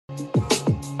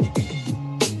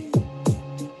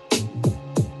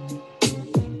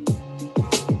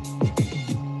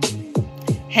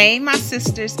Hey, my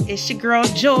sisters, it's your girl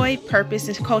Joy, Purpose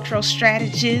and Cultural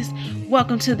Strategist.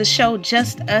 Welcome to the show,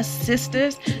 Just Us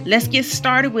Sisters. Let's get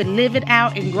started with living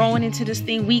out and growing into this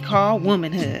thing we call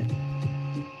womanhood.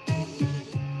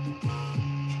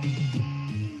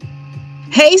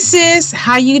 Hey sis,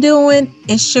 how you doing?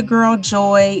 It's your girl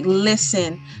Joy.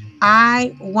 Listen,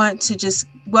 I want to just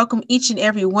welcome each and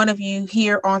every one of you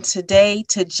here on today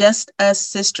to Just Us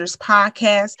Sisters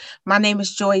podcast. My name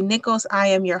is Joy Nichols. I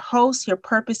am your host, your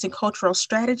purpose and cultural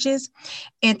strategist.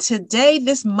 And today,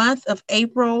 this month of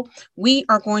April, we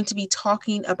are going to be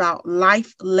talking about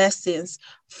life lessons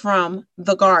from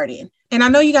the garden. And I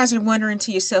know you guys are wondering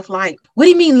to yourself, like, what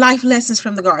do you mean life lessons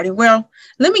from the garden? Well,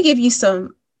 let me give you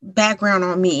some background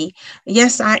on me.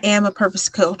 Yes, I am a purpose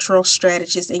cultural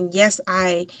strategist. And yes,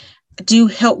 I do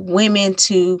help women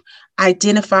to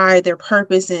identify their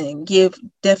purpose and give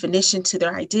definition to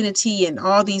their identity and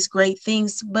all these great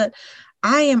things. But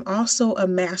I am also a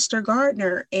master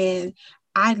gardener, and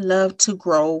I love to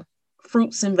grow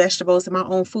fruits and vegetables in my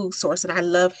own food source. And I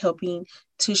love helping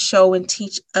to show and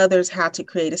teach others how to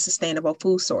create a sustainable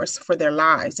food source for their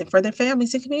lives and for their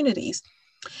families and communities.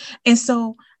 And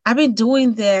so I've been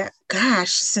doing that,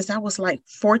 since I was like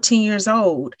 14 years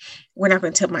old. We're not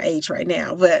going to tell my age right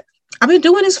now, but I've been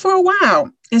doing this for a while.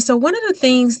 And so one of the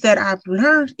things that I've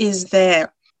learned is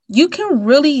that you can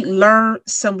really learn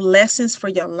some lessons for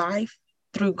your life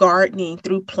through gardening,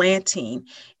 through planting.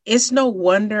 It's no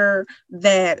wonder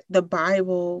that the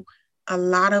Bible, a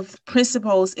lot of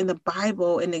principles in the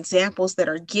Bible and examples that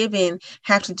are given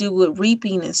have to do with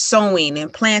reaping and sowing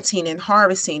and planting and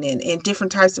harvesting and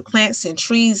different types of plants and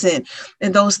trees and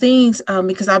those things,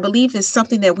 because I believe it's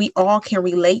something that we all can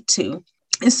relate to.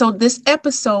 And so this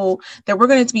episode that we're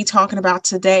going to be talking about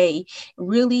today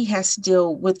really has to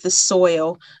deal with the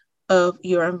soil of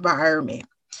your environment.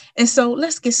 And so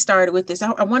let's get started with this.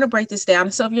 I want to break this down.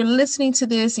 So if you're listening to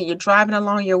this and you're driving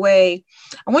along your way,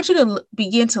 I want you to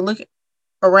begin to look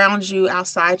around you,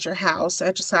 outside your house,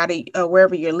 at your side of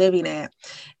wherever you're living at,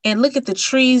 and look at the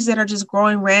trees that are just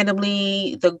growing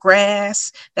randomly, the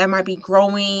grass that might be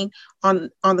growing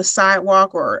on the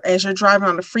sidewalk, or as you're driving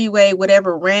on the freeway,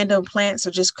 whatever random plants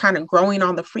are just kind of growing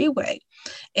on the freeway,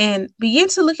 and begin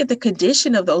to look at the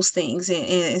condition of those things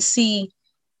and see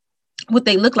what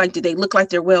they look like. Do they look like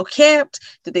they're well kept?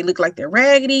 Do they look like they're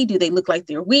raggedy? Do they look like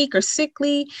they're weak or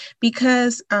sickly?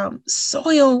 Because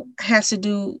soil has to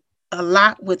do a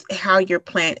lot with how your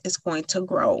plant is going to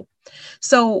grow.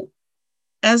 So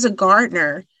as a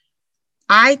gardener,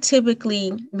 I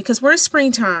typically, because we're in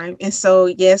springtime, and so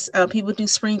yes, people do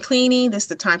spring cleaning. That's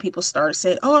the time people start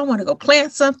saying, oh, I want to go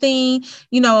plant something.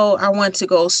 I want to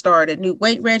go start a new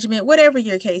weight regimen, whatever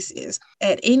your case is.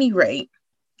 At any rate,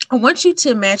 I want you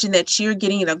to imagine that you're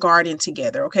getting a garden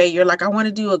together. Okay. You're like, I want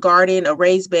to do a garden, a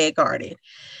raised bed garden.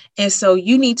 And so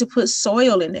you need to put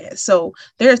soil in that. So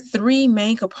there are three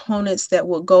main components that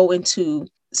will go into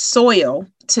soil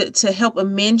to help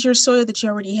amend your soil that you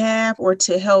already have, or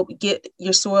to help get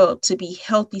your soil to be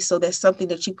healthy so that something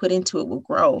that you put into it will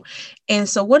grow. And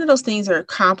so one of those things are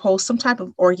compost, some type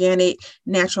of organic,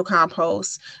 natural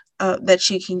compost that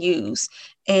you can use.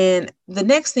 And the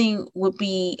next thing would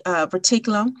be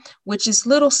verticillum, which is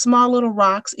small little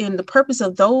rocks. And the purpose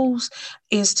of those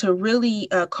is to really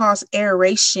cause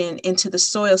aeration into the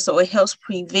soil. So it helps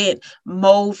prevent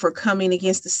mold from coming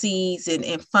against the seeds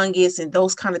and fungus and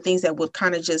those kind of things that would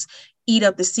kind of just eat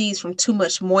up the seeds from too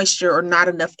much moisture or not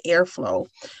enough airflow.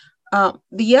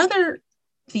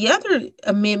 The other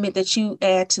amendment that you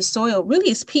add to soil really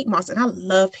is peat moss. And I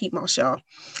love peat moss, y'all,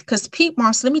 because peat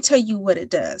moss, let me tell you what it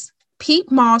does.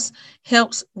 Peat moss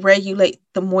helps regulate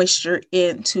the moisture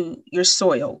into your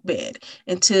soil bed,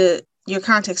 into your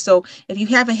context. So if you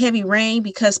have a heavy rain,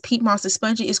 because peat moss is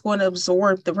spongy, it's going to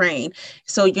absorb the rain.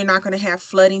 So you're not going to have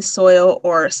flooding soil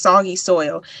or soggy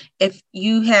soil. If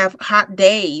you have hot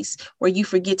days where you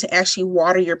forget to actually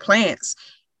water your plants,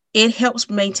 it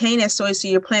helps maintain that soil so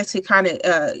your plants can kind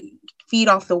of feed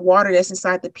off the water that's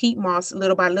inside the peat moss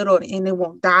little by little, and it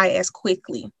won't die as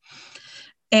quickly.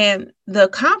 And the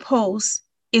compost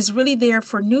is really there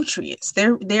for nutrients.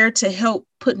 They're there to help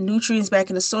put nutrients back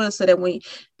in the soil so that when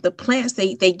the plants,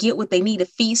 they get what they need to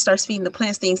feed, starts feeding the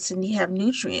plants things to have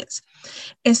nutrients.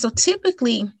 And so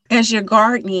typically as you're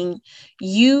gardening,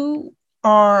 when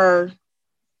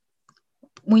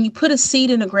you put a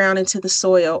seed in the ground into the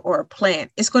soil or a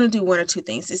plant, it's going to do one or two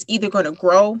things. It's either going to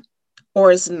grow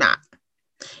or it's not.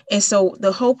 And so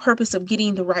the whole purpose of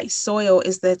getting the right soil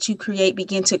is that you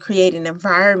begin to create an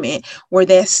environment where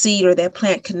that seed or that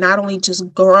plant can not only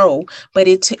just grow, but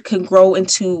it can grow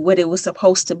into what it was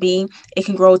supposed to be. It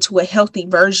can grow to a healthy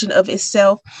version of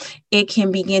itself. It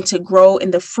can begin to grow,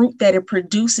 and the fruit that it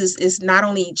produces is not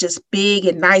only just big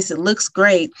and nice, it looks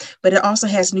great, but it also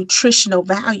has nutritional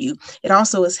value. It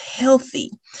also is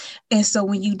healthy. And so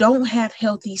when you don't have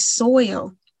healthy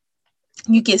soil,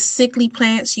 you get sickly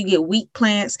plants, you get weak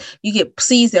plants, you get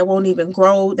seeds that won't even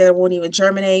grow, that won't even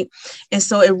germinate. And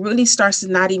so it really starts to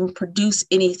not even produce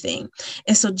anything.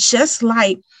 And so just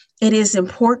like it is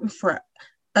important for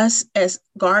us as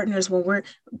gardeners, when we're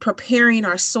preparing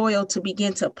our soil to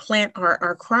begin to plant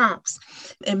our crops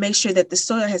and make sure that the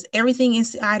soil has everything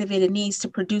inside of it it needs to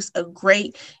produce a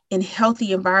great and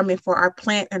healthy environment for our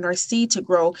plant and our seed to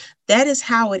grow, that is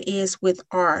how it is with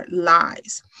our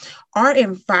lives. Our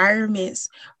environments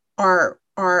are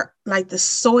like the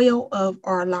soil of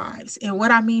our lives. And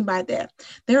what I mean by that,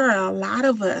 there are a lot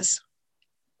of us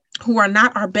who are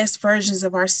not our best versions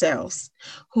of ourselves,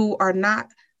 who are not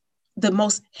the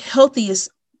most healthiest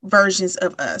versions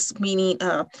of us, meaning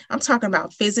I'm talking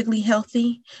about physically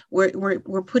healthy.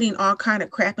 We're putting all kind of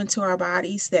crap into our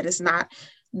bodies that is not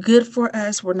good for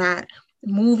us. We're not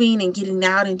moving and getting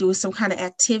out and doing some kind of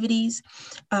activities.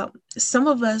 Some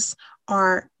of us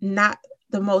are not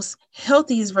the most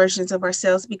healthiest versions of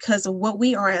ourselves because of what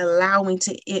we are allowing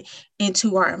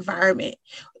into our environment.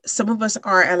 Some of us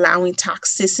are allowing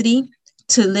toxicity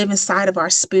to live inside of our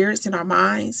spirits and our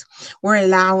minds. We're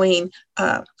allowing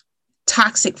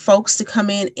toxic folks to come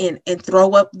in and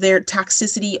throw up their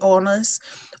toxicity on us,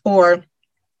 or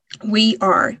we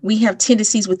have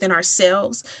tendencies within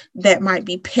ourselves that might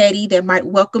be petty, that might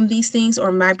welcome these things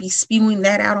or might be spewing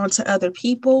that out onto other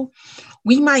people.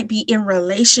 We might be in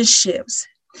relationships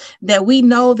that we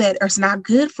know that is not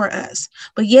good for us,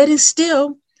 but yet and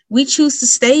still we choose to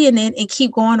stay in it and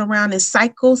keep going around in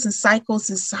cycles and cycles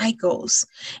and cycles.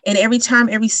 And every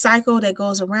cycle that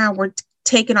goes around, we're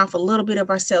taking off a little bit of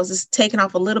ourselves. It's taking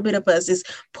off a little bit of us. It's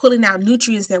pulling out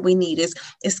nutrients that we need.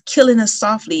 It's killing us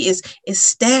softly. It's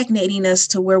stagnating us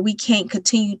to where we can't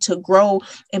continue to grow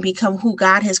and become who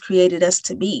God has created us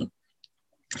to be.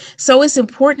 So it's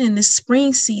important in this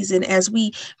spring season, as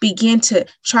we begin to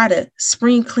try to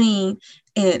spring clean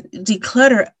and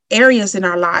declutter areas in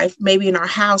our life. Maybe in our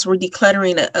house, we're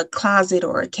decluttering a closet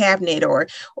or a cabinet, or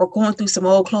going through some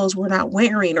old clothes we're not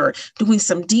wearing, or doing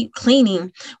some deep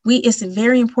cleaning. It's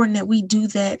very important that we do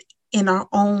that in our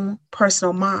own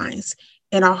personal minds,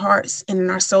 in our hearts, and in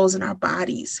our souls and our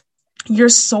bodies. Your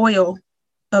soil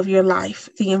of your life,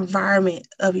 the environment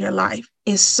of your life,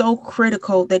 is so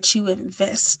critical that you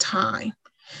invest time.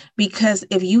 Because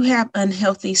if you have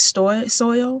unhealthy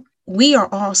soil, we are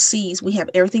all seeds. We have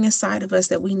everything inside of us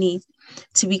that we need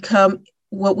to become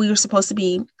what we were supposed to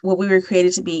be, what we were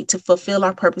created to be, to fulfill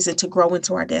our purpose and to grow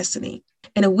into our destiny.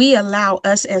 And if we allow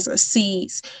us as a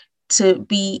seeds to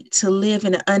live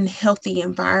in an unhealthy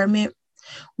environment,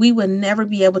 we will never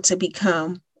be able to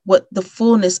become what the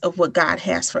fullness of what God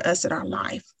has for us in our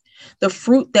life. The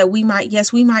fruit that we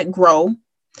might grow,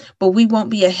 but we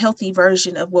won't be a healthy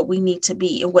version of what we need to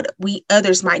be and what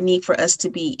others might need for us to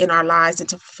be in our lives and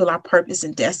to fulfill our purpose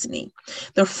and destiny.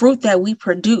 The fruit that we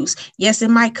produce, yes, it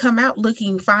might come out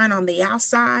looking fine on the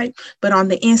outside, but on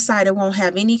the inside, it won't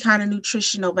have any kind of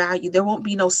nutritional value. There won't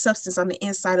be no substance on the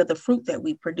inside of the fruit that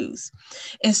we produce.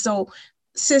 And so,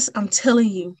 sis, I'm telling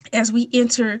you, as we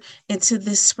enter into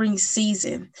this spring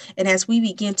season and as we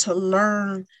begin to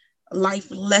learn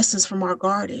life lessons from our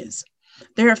gardens,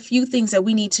 there are a few things that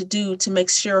we need to do to make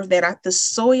sure that the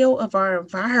soil of our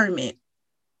environment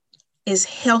is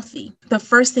healthy. The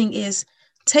first thing is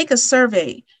take a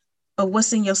survey of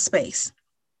what's in your space.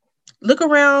 Look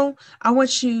around. I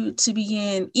want you to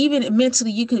begin, even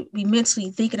mentally, you could be mentally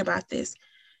thinking about this.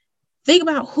 Think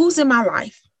about who's in my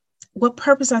life. What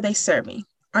purpose are they serving?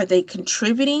 Are they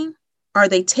contributing? Are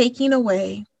they taking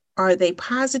away? Are they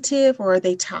positive or are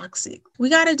they toxic? We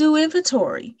got to do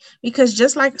inventory, because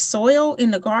just like soil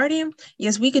in the garden,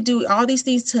 yes, we could do all these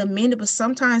things to amend it, but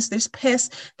sometimes there's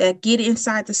pests that get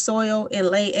inside the soil and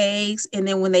lay eggs. And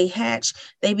then when they hatch,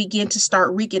 they begin to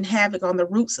start wreaking havoc on the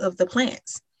roots of the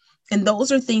plants. And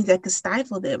those are things that could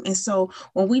stifle them. And so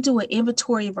when we do an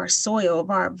inventory of our soil, of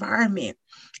our environment,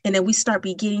 and then we start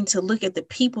beginning to look at the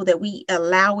people that we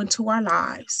allow into our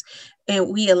lives, and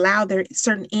we allow their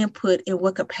certain input in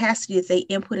what capacity that they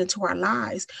input into our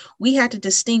lives, we have to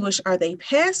distinguish, are they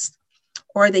pests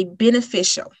or are they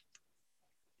beneficial?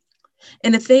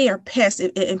 And if they are pests,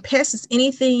 and pests is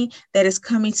anything that is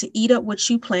coming to eat up what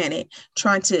you planted,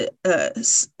 trying to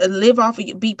live off of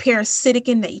you, be parasitic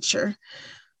in nature,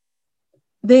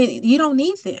 then you don't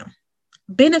need them.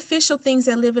 Beneficial things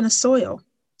that live in the soil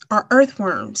are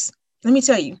earthworms. Let me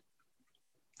tell you,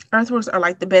 earthworms are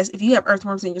like the best. If you have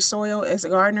earthworms in your soil as a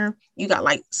gardener, you got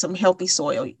like some healthy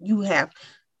soil. You have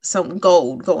some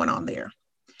gold going on there.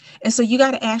 And so you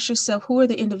got to ask yourself, who are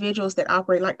the individuals that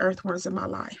operate like earthworms in my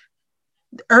life?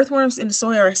 Earthworms in the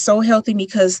soil are so healthy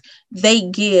because they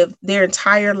give their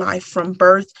entire life from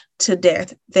birth to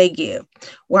death. They give.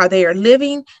 While they are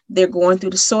living, they're going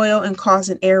through the soil and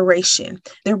causing aeration.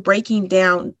 They're breaking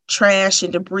down trash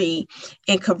and debris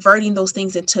and converting those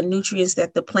things into nutrients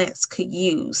that the plants could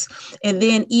use. And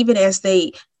then even as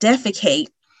they defecate,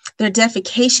 their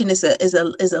defecation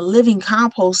is a living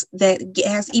compost that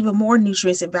has even more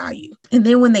nutrients and value. And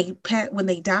then when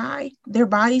they die, their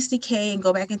bodies decay and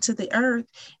go back into the earth,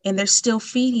 and they're still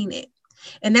feeding it.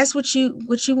 And that's what you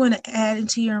want to add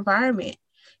into your environment.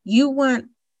 You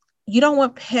don't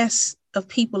want pests of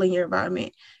people in your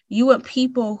environment. You want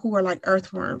people who are like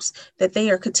earthworms, that they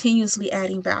are continuously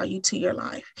adding value to your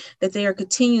life, that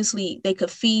they could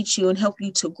feed you and help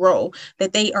you to grow,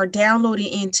 that they are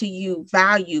downloading into you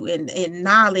value and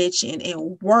knowledge and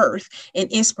worth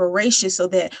and inspiration, so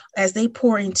that as they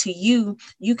pour into you,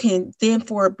 you can then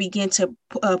begin to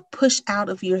push out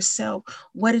of yourself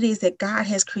what it is that God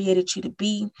has created you to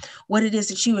be, what it is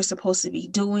that you are supposed to be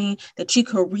doing, that you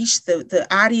could reach the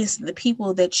audience, the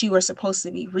people that you are supposed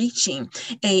to be reaching.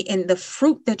 And the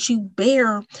fruit that you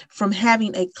bear from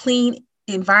having a clean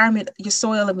environment, your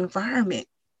soil of environment,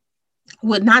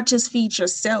 would not just feed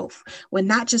yourself, would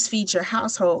not just feed your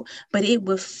household, but it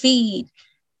would feed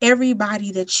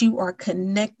everybody that you are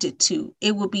connected to.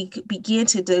 It will begin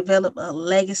to develop a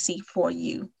legacy for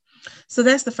you. So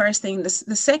that's the first thing. The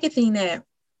second thing that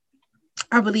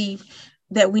I believe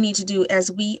that we need to do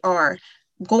as we are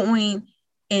going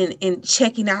and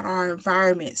checking out our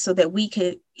environment so that we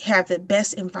could have the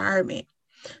best environment.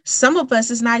 Some of us,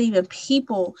 it's not even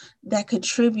people that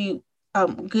contribute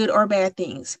good or bad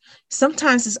things.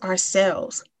 Sometimes it's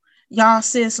ourselves. Y'all,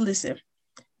 sis, listen,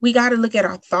 we got to look at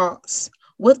our thoughts.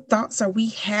 What thoughts are we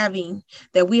having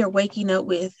that we are waking up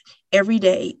with every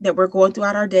day, that we're going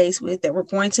throughout our days with, that we're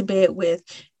going to bed with,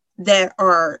 that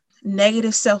are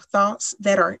negative self-thoughts,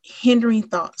 that are hindering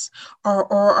thoughts,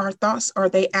 or our thoughts, are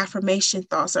they affirmation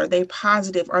thoughts? Are they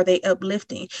positive? Are they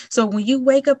uplifting? So when you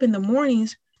wake up in the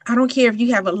mornings, I don't care if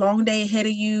you have a long day ahead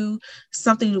of you,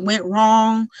 something went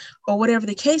wrong, or whatever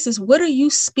the case is, what are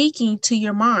you speaking to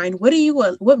your mind?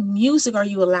 What music are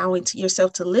you allowing to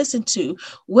yourself to listen to?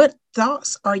 What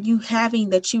thoughts are you having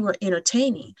that you are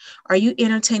entertaining? Are you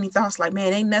entertaining thoughts like,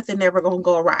 man, ain't nothing ever gonna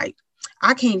go right?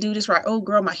 I can't do this right. Oh,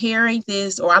 girl, my hair ain't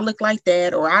this, or I look like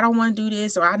that, or I don't want to do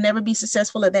this, or I'll never be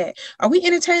successful at that. Are we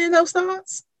entertaining those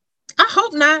thoughts? I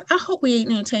hope not. I hope we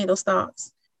ain't entertaining those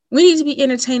thoughts. We need to be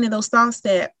entertaining those thoughts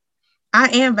that I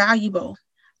am valuable.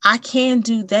 I can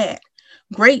do that.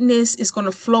 Greatness is going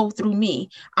to flow through me.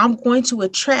 I'm going to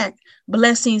attract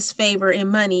blessings, favor, and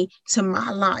money to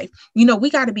my life. We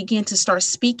got to begin to start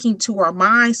speaking to our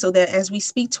minds, so that as we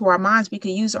speak to our minds, we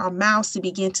can use our mouths to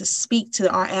begin to speak to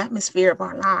our atmosphere of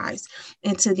our lives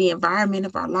and to the environment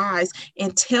of our lives,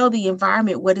 and tell the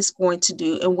environment what it's going to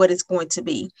do and what it's going to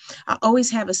be. I always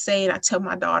have a saying I tell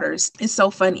my daughters. It's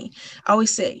so funny. I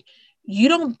always say, you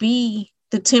don't be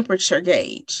the temperature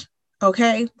gauge.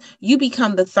 Okay, you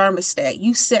become the thermostat.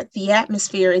 You set the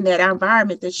atmosphere in that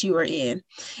environment that you are in,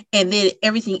 and then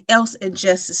everything else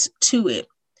adjusts to it.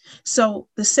 So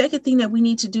the second thing that we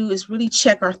need to do is really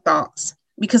check our thoughts,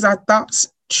 because our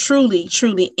thoughts truly,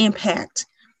 truly impact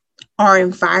our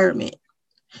environment.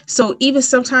 So even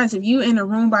sometimes if you're in a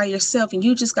room by yourself and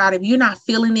if you're not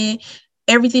feeling it,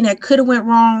 everything that could have went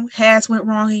wrong has went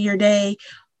wrong in your day,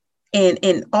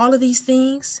 and all of these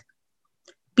things,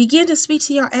 begin to speak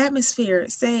to your atmosphere.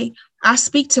 Say, I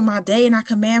speak to my day and I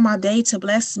command my day to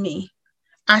bless me.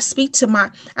 I speak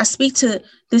to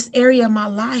this area of my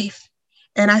life,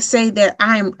 and I say that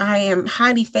I am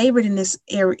highly favored in this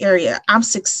area. I'm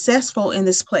successful in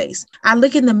this place. I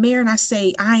look in the mirror and I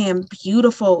say, I am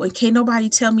beautiful, and can't nobody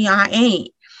tell me I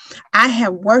ain't. I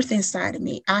have worth inside of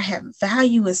me. I have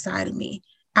value inside of me.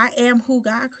 I am who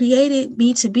God created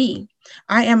me to be.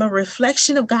 I am a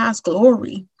reflection of God's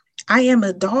glory. I am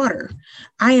a daughter.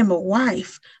 I am a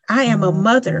wife. I am a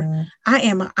mother. I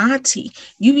am an auntie.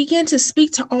 You begin to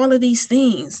speak to all of these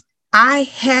things. I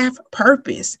have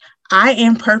purpose. I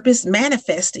am purpose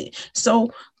manifested.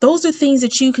 So those are things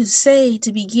that you can say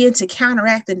to begin to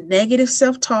counteract the negative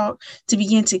self-talk, to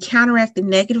begin to counteract the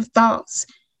negative thoughts,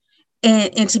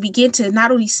 and to begin to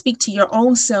not only speak to your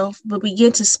own self, but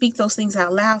begin to speak those things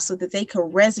out loud so that they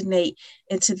can resonate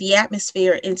into the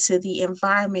atmosphere, into the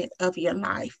environment of your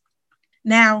life.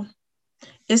 Now,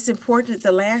 it's important.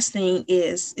 The last thing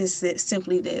is that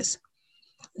simply this,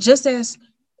 just as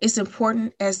it's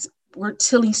important as we're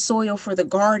tilling soil for the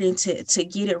garden to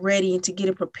get it ready and to get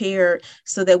it prepared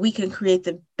so that we can create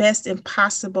the best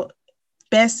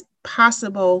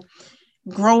possible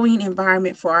growing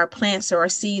environment for our plants or our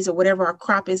seeds or whatever our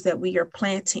crop is that we are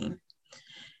planting.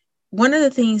 One of the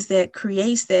things that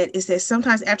creates that is that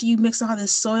sometimes after you mix all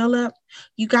this soil up,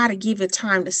 you got to give it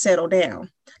time to settle down.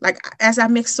 Like as I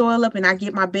mix soil up and I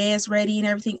get my beds ready and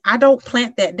everything, I don't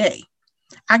plant that day.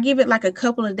 I give it like a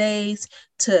couple of days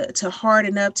to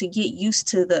harden up, to get used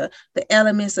to the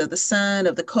elements of the sun,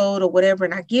 of the cold or whatever.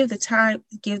 And I give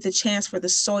the chance for the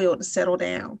soil to settle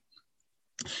down.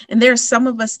 And there's some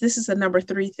of us, this is a number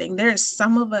 3 thing. There's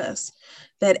some of us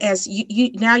that as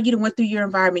you went through your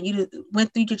environment, you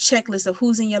went through your checklist of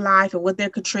who's in your life and what they're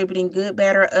contributing, good,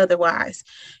 bad, or otherwise.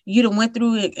 You done went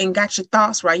through it and got your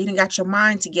thoughts right. You done got your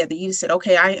mind together. You said,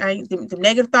 okay, the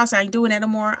negative thoughts, I ain't doing that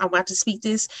anymore. I'm about to speak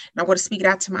this and I want to speak it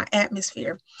out to my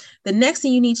atmosphere. The next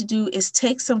thing you need to do is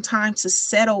take some time to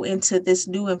settle into this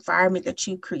new environment that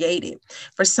you created.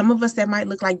 For some of us, that might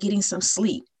look like getting some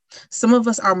sleep. Some of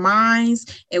us, our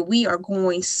minds, and we are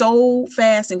going so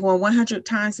fast and going 100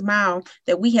 times a mile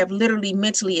that we have literally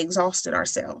mentally exhausted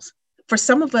ourselves. For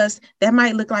some of us, that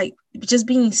might look like just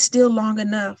being still long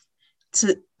enough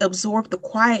to absorb the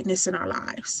quietness in our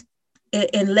lives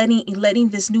and letting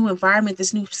this new environment,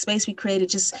 this new space we created,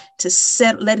 just to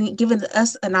set, giving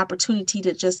us an opportunity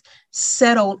to just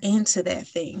settle into that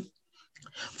thing.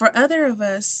 For other of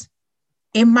us,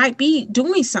 it might be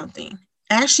doing something,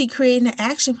 actually creating an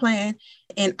action plan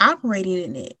and operating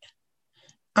in it.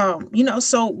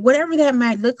 So whatever that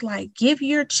might look like, give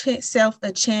yourself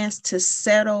a chance to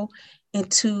settle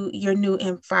into your new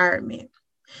environment.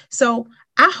 So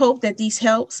I hope that these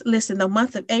helps. Listen, the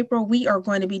month of April, we are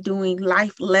going to be doing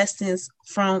life lessons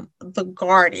from the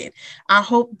garden. I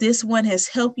hope this one has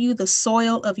helped you, the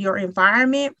soil of your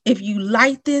environment. If you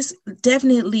like this,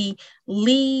 definitely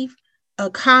leave a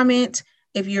comment.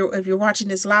 If you're watching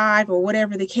this live or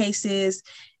whatever the case is,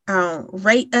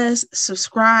 rate us,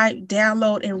 subscribe,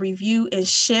 download, and review, and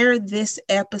share this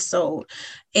episode.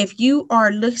 If you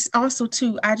are also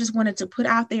too, I just wanted to put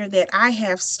out there that I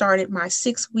have started my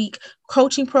 6-week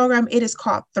coaching program. It is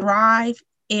called Thrive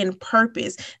in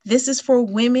Purpose. This is for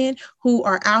women who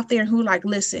are out there who like,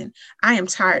 listen, I am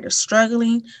tired of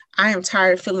struggling. I am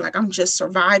tired of feeling like I'm just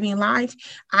surviving life.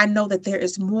 I know that there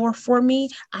is more for me.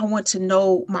 I want to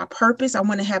know my purpose. I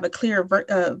want to have a clear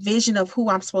vision of who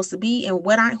I'm supposed to be and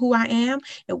who I am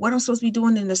and what I'm supposed to be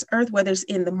doing in this earth, whether it's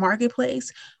in the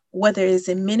marketplace, whether it's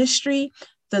in ministry.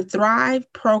 The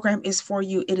Thrive program is for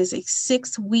you. It is a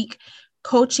 6-week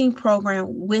coaching program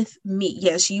with me.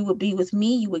 Yes, you will be with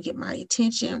me. You will get my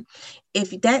attention.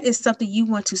 If that is something you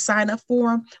want to sign up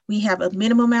for, we have a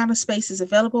minimum amount of spaces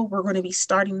available. We're going to be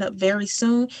starting up very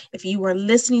soon. If you are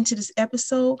listening to this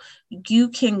episode, you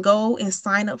can go and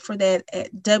sign up for that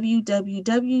at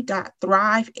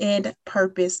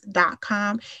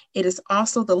www.thriveandpurpose.com.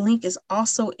 The link is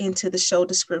also into the show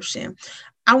description.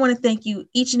 I want to thank you,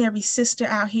 each and every sister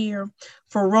out here,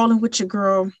 for rolling with your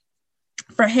girl,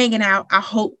 for hanging out. I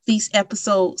hope these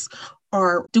episodes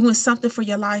are doing something for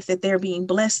your life, that they're being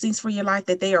blessings for your life,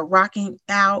 that they are rocking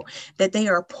out, that they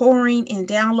are pouring and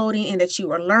downloading, and that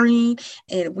you are learning.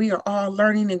 And we are all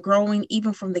learning and growing,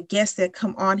 even from the guests that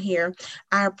come on here.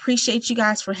 I appreciate you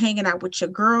guys for hanging out with your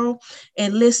girl.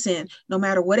 And listen, no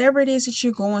matter whatever it is that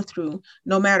you're going through,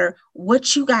 no matter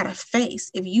what you got to face,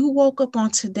 if you woke up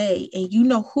on today and you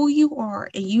know who you are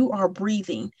and you are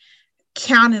breathing,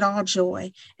 count it all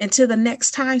joy. Until the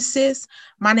next time, sis,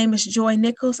 my name is Joy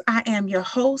Nichols. I am your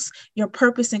host, your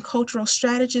purpose and cultural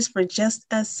strategist for Just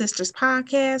Us Sisters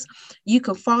podcast. You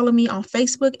can follow me on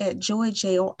Facebook at Joy,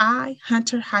 J-O-I,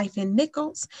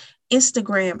 Hunter-Nichols,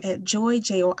 Instagram at Joy,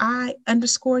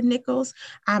 Joy_Nichols.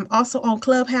 I'm also on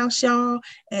Clubhouse, y'all,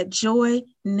 at Joy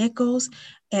Nichols.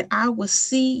 And I will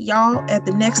see y'all at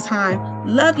the next time.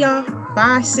 Love y'all.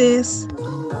 Bye, sis.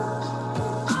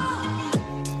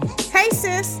 Hey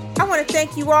sis, I want to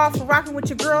thank you all for rocking with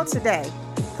your girl today.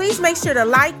 Please make sure to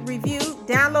like, review,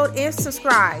 download, and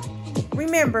subscribe.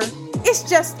 Remember, it's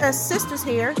Just Us Sisters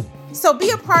here, so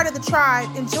be a part of the tribe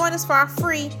and join us for our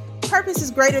free Purpose is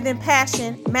Greater Than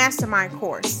Passion mastermind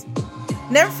course.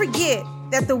 Never forget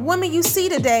that the woman you see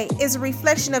today is a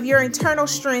reflection of your internal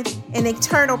strength and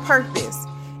eternal purpose,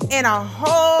 and a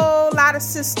whole lot of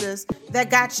sisters that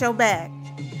got your back.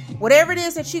 Whatever it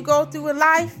is that you go through in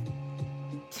life,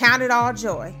 count it all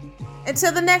joy.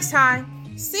 Until the next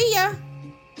time, see ya.